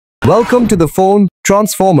Welcome to the Phone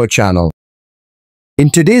Transformer channel.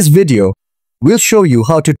 In today's video, we'll show you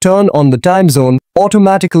how to turn on the time zone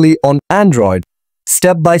automatically on Android,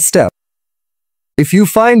 step by step. If you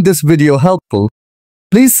find this video helpful,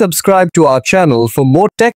 please subscribe to our channel for more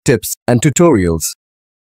tech tips and tutorials.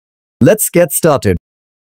 Let's get started.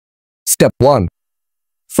 Step 1.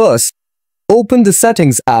 First, open the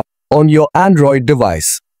Settings app on your Android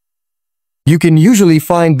device. You can usually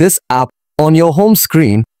find this app on your home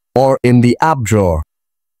screen or in the app drawer.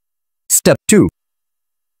 Step 2.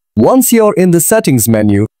 Once you're in the Settings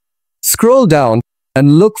menu, scroll down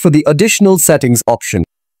and look for the Additional Settings option.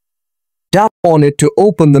 Tap on it to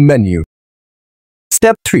open the menu.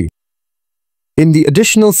 Step 3. In the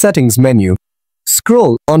Additional Settings menu,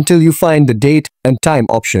 scroll until you find the Date and Time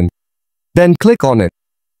option. Then click on it.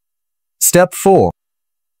 Step 4.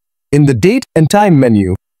 In the Date and Time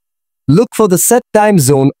menu, look for the Set Time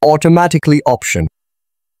Zone Automatically option.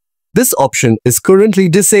 This option is currently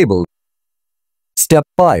disabled. Step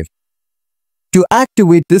 5. To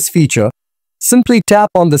activate this feature, simply tap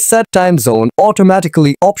on the Set Time Zone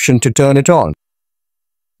Automatically option to turn it on.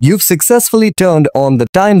 You've successfully turned on the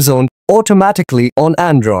time zone automatically on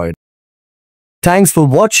Android. Thanks for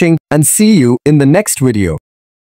watching and see you in the next video.